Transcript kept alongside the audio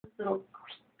little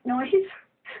noise,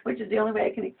 which is the only way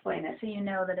I can explain it. So you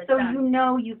know that it's So done. you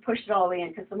know you pushed it all the way in,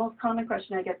 because the most common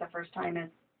question I get the first time is,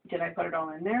 did I put it all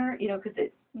in there? You know, because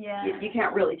you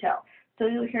can't really tell. So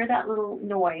you'll hear that little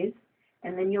noise,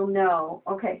 and then you'll know,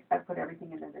 okay, I've put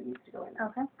everything in there that needs to go in there.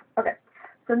 Okay. Okay.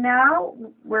 So now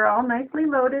we're all nicely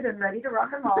loaded and ready to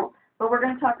rock and roll, but we're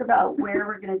going to talk about where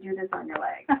we're going to do this on your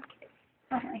leg.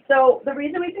 Okay. So the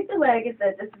reason we picked the leg is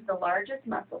that this is the largest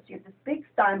muscle. So you have this big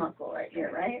thigh muscle right here,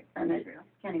 right? And I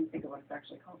can't even think of what it's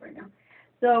actually called right now.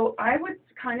 So I would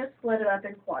kind of split it up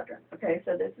in quadrants, okay?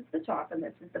 So this is the top and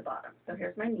this is the bottom. So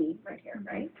here's my knee right here,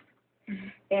 right?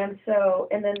 And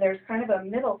then there's kind of a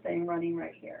middle thing running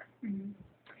right here.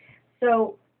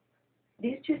 So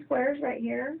these two squares right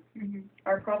here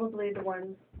are probably the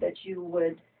ones that you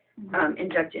would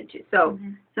inject into.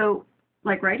 So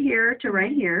like right here to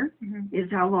right here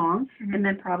is how long, and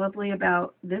then probably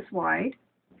about this wide,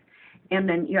 and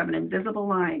then you have an invisible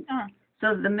line.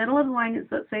 So the middle of the line is,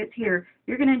 let's say it's here,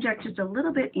 you're going to inject just a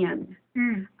little bit in.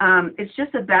 It's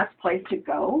just the best place to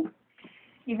go.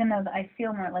 Even though I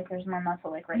feel more like there's more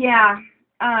muscle, like right Yeah.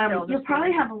 here. You'll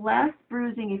probably have less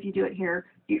bruising if you do it here.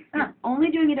 You're only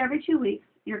doing it every 2 weeks.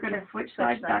 You're going to switch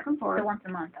sides back and forth. So once a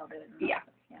month I'll do it. Yeah.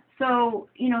 So,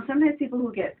 you know, sometimes people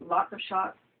who get lots of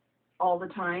shots all the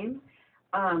time,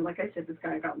 like I said, this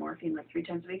guy got morphine like 3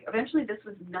 times a week. Eventually this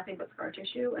was nothing but scar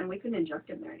tissue, and we couldn't inject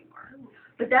him there anymore.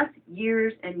 But that's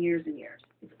years and years and years.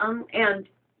 It's and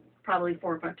probably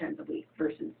 4 or 5 times a week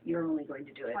versus you're only going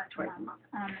to do it twice a month.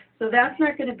 So that's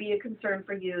not going to be a concern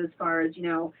for you as far as, you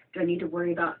know, do I need to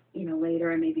worry about, you know,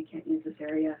 later I maybe can't use this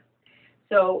area.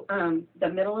 So the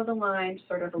middle of the line,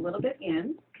 sort of a little bit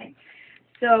in. Okay.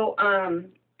 So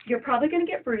you're probably going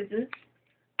to get bruises.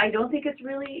 I don't think it's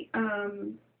really,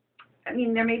 I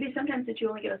mean, there may be sometimes that you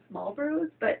only get a small bruise,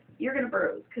 but you're going to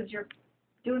bruise because you're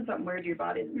doing something weird to your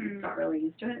body and it's not really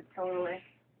used to it. Totally.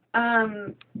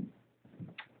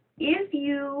 If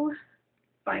you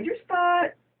find your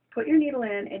spot, put your needle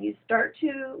in, and you start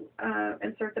to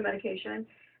insert the medication,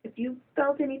 if you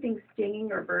felt anything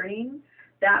stinging or burning,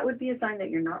 that would be a sign that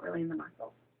you're not really in the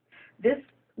muscle. This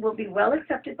will be well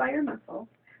accepted by your muscle,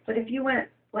 but if you went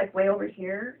like way over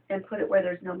here and put it where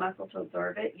there's no muscle to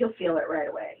absorb it, you'll feel it right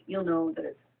away. You'll know that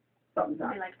it's something's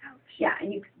up. Like, ouch. Yeah,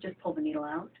 and you could just pull the needle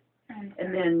out, and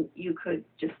then you could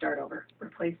just start over.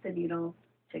 Replace the needle,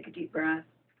 take a deep breath,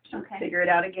 figure it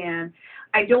out again.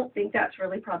 I don't think that's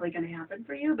really probably going to happen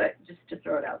for you, but just to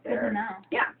throw it out there. Good to know.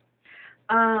 Yeah.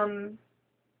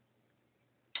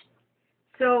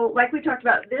 So like we talked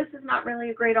about, this is not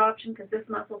really a great option because this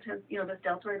muscle tends, you know, this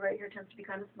deltoid right here tends to be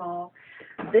kind of small.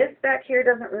 This back here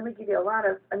doesn't really give you a lot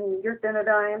of, I mean, you're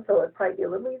thinodine, so it'd probably be a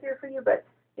little easier for you, but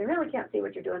you really can't see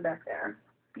what you're doing back there.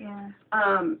 Yeah.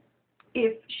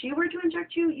 If she were to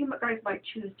inject you, you guys might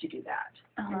choose to do that.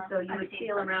 And so you would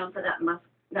feel around for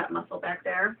that muscle back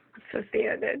there.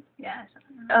 Associated. Yeah.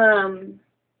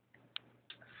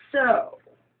 So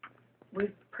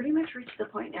we've pretty much reached the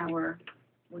point now where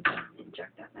we can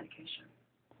inject that medication.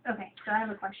 Okay, so I have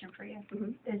a question for you.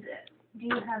 Do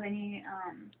you have any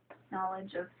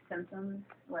knowledge of symptoms,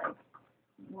 like,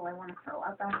 will I want to throw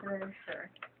up after this,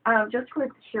 or? Just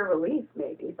with sheer relief,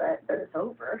 maybe, but it's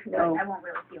over. No, I won't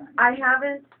really feel anything. I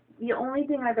haven't. The only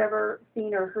thing I've ever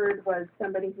seen or heard was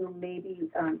somebody who maybe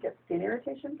gets skin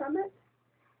irritation from it.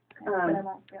 But I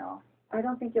won't feel. I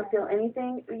don't think you'll feel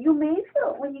anything. You may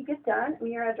feel when you get done. I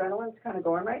mean, your adrenaline's kind of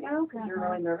going right now because you're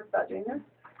really nervous about doing this.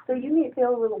 So you may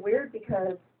feel a little weird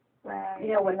because,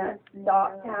 you know, when that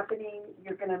stops happening,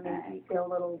 you're going to maybe feel a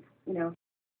little, you know.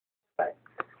 But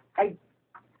I've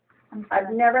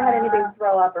never had anybody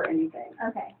throw up or anything.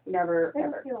 Okay. Never, It'll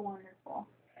ever. feel wonderful.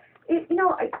 You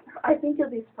know, I think you'll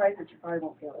be surprised that you probably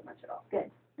won't feel it much at all. Good.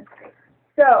 That's great.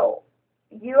 So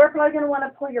you are probably going to want to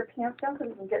pull your pants down so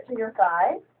we can get to your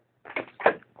thighs.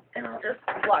 And I'll just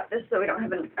block this so we don't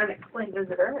have an unexplained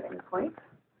visitor at any point.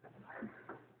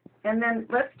 And then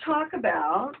let's talk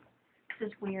about... This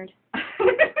is weird.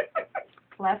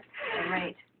 Left or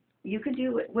right? You could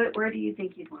do it. Where do you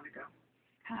think you'd want to go?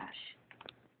 Gosh.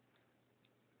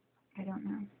 I don't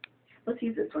know. Let's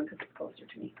use this one because it's closer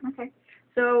to me. Okay.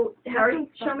 So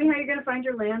show me how you're going to find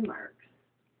your landmarks.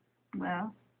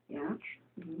 Well, yeah.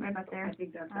 Right about there. I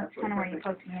think that's kind of where you're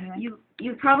posting anyway.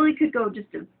 You probably could go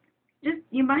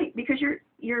you might, because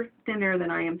you're thinner than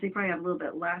I am, so you probably have a little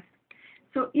bit less.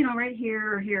 So, you know, right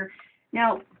here or here.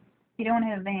 Now, you don't want to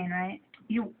hit a vein, right?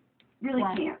 You really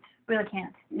can't. Really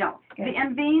can't. No. Good.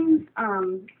 And veins are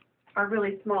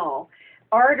really small.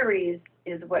 Arteries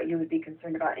is what you would be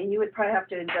concerned about. And you would probably have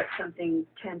to inject something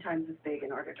 10 times as big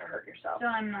in order to hurt yourself. So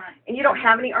I'm not. And you don't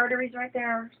have any arteries right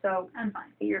there, so I'm fine.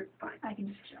 you're fine. I can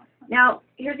just chill. Now,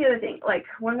 here's the other thing. Like,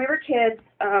 when we were kids,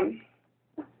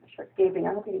 gaping.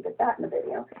 I hope you didn't get that in the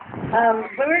video.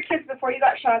 When we were kids, before you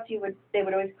got shots, they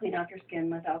would always clean off your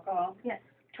skin with alcohol. Yes.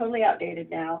 Totally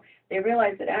outdated now. They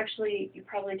realize that actually you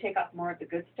probably take off more of the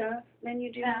good stuff than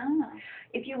you do.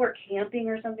 If you were camping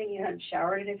or something, you hadn't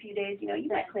showered in a few days, you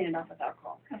might clean it off with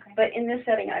alcohol. Okay. But in this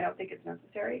setting, I don't think it's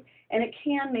necessary. And it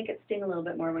can make it sting a little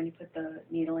bit more when you put the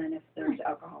needle in if there's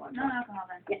alcohol on top. No alcohol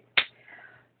then. Yeah.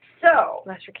 So,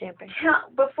 Unless you're camping.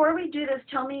 before we do this,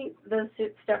 tell me the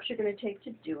steps you're going to take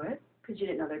to do it, because you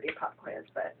didn't know there'd be a pop quiz.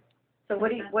 But so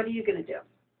what are you going to do?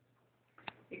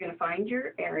 You're going to find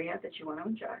your area that you want to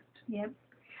inject. Yep.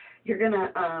 You're going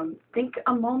to think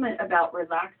a moment about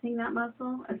relaxing that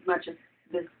muscle as much as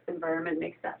this environment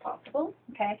makes that possible.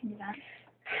 Okay, I can do that.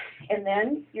 And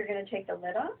then you're going to take the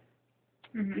lid off.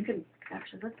 Mm-hmm. You can,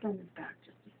 actually, let's bend this back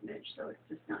just a smidge so it's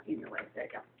just not in your way. There you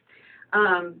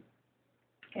go.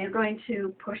 You're going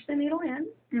to push the needle in.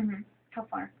 Mm-hmm. How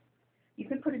far? You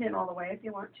can put it in all the way if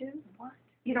you want to. What?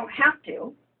 You don't have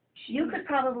to. You could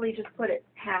probably just put it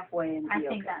halfway and be I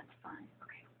think okay. that's fine.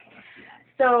 Okay, let's do that.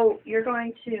 So you're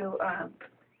going to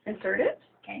insert it.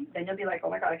 Okay. Then you'll be like, oh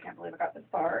my God, I can't believe I got this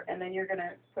far. And then you're going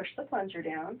to push the plunger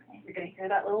down. Okay. You're going to hear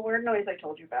that little weird noise I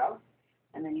told you about.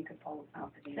 And then you can pull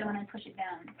out the needle. So when I push it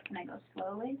down, can I go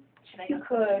slowly? Should I You go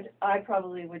could. I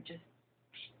probably would just,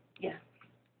 yeah.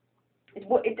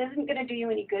 It isn't going to do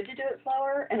you any good to do it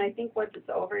slower. And I think once it's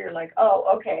over, you're like, oh,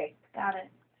 okay, Got it.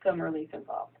 some relief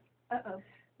involved. Uh-oh.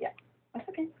 Yeah, that's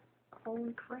okay.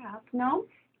 Holy crap. No,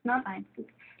 not Fine.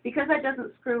 because that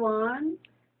doesn't screw on.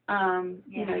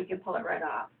 You know, Yeah. you can pull it right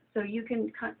off. So you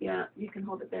can you can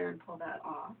hold it there and pull that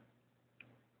off.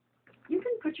 You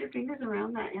can put your fingers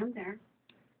around that end there.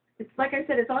 It's like I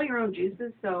said, it's all your own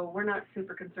juices, so we're not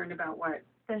super concerned about what.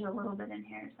 There's a little bit in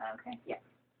here, is that okay? Yeah.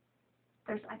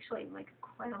 There's actually like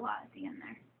quite a lot at the end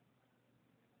there.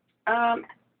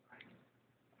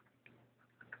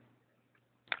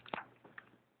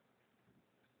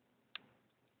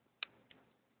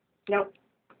 Nope.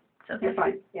 So You're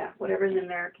fine. Yeah, whatever's in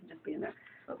there can just be in there.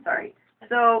 Oh, sorry.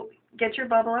 So get your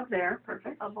bubble up there.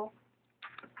 Perfect. Bubble.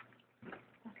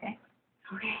 Okay.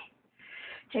 Okay.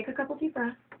 Take a couple deep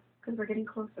breaths because we're getting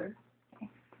closer. Okay.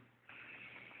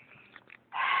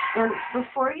 And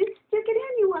before you stick it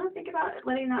in, you want to think about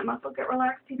letting that muscle get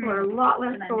relaxed. People are a lot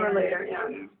less And then sore down. later.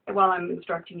 Yeah. While I'm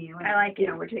instructing you. And, I like you it.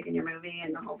 know, we're taking your movie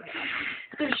and the whole bit.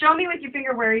 So show me with your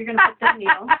finger where you're going to put the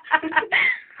needle.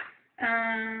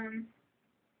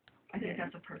 I think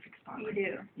that's a perfect spot. You right do.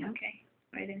 there. Yeah. Okay.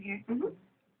 Right in here. Mhm.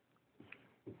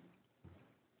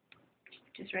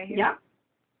 Just right here. Yeah.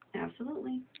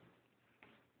 Absolutely.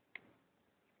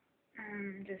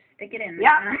 Just stick it in.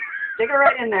 Yeah. Huh? Stick it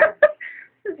right in there.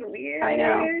 This is weird. I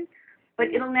know. But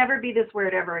it'll never be this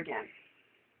weird ever again.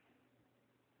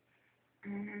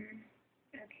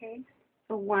 Okay.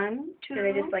 So 1, 2, So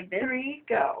they just like this? 3,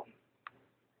 go.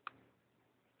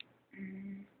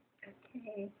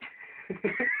 Okay.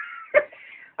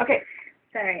 Okay.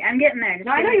 Sorry, I'm getting there. Just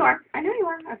No, I give know me- you are. I know you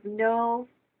are. I have no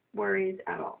worries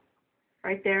at all.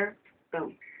 Right there.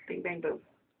 Boom. Bing, bang, boom.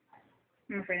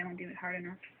 I'm afraid I won't do it hard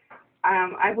enough.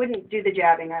 I wouldn't do the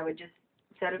jabbing. I would just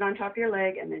set it on top of your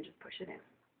leg and then just push it in.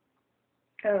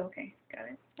 Oh, okay. Got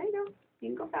it. There you go. You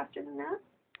can go faster than that.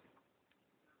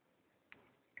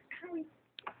 Oh,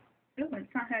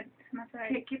 it's not hard. It's not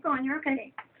hard. Okay, keep going. You're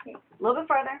okay. Okay. A little bit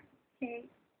farther. Okay.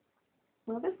 A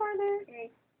little bit farther.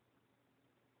 Okay.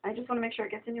 I just want to make sure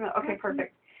it gets in your mouth. Okay,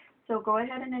 perfect. So go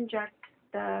ahead and inject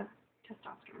the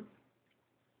testosterone.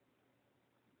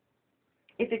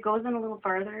 If it goes in a little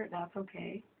farther, that's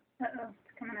okay. Uh-oh.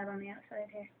 It's coming out on the outside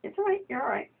here. It's all right. You're all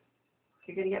right.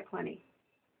 You're going to get plenty.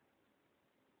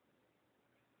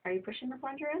 Are you pushing the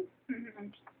plunger in?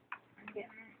 I'm getting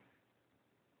there.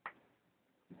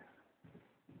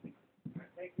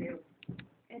 Thank you.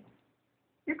 Okay.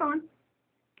 You're going.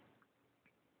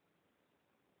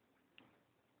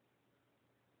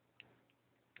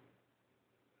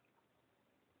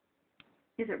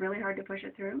 Is it really hard to push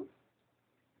it through?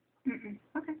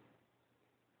 Okay.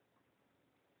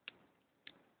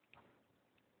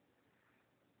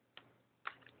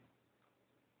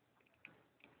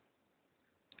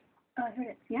 Oh, I heard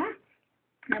it. Yeah.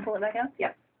 Can I pull it back out?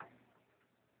 Yep.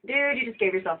 Dude, you just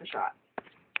gave yourself a shot.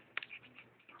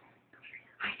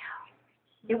 I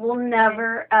know. It will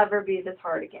never, ever be this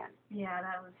hard again. Yeah,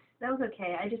 that was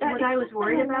okay. I just That what is I was just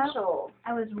worried about. initial.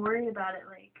 I was worried about it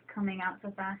like coming out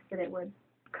so fast that it would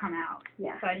come out.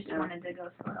 Yeah. So I just yeah. wanted to go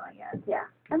slow, I guess. Yeah,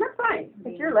 and that's fine.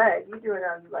 It's your leg. You do it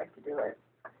how you like to do it.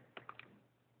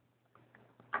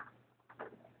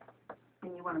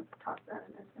 And you want to toss that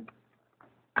in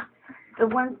there. The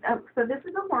one, so this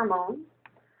is a hormone.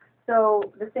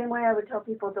 So the same way I would tell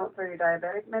people don't throw your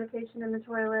diabetic medication in the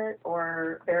toilet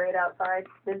or bury it outside,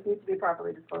 this needs to be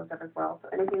properly disposed of as well. So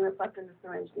anything that's left in the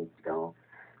syringe needs to go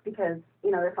because,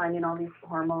 you know, they're finding all these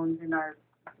hormones in our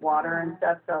water and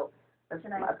stuff. So it's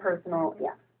a personal, yeah,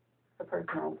 it's a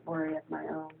personal worry of my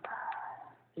own.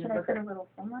 Should I put a little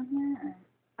thing on here?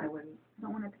 Or? I wouldn't. I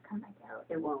don't want it to come back out.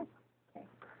 It won't. Okay.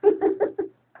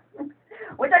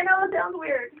 Which I know sounds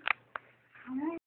weird.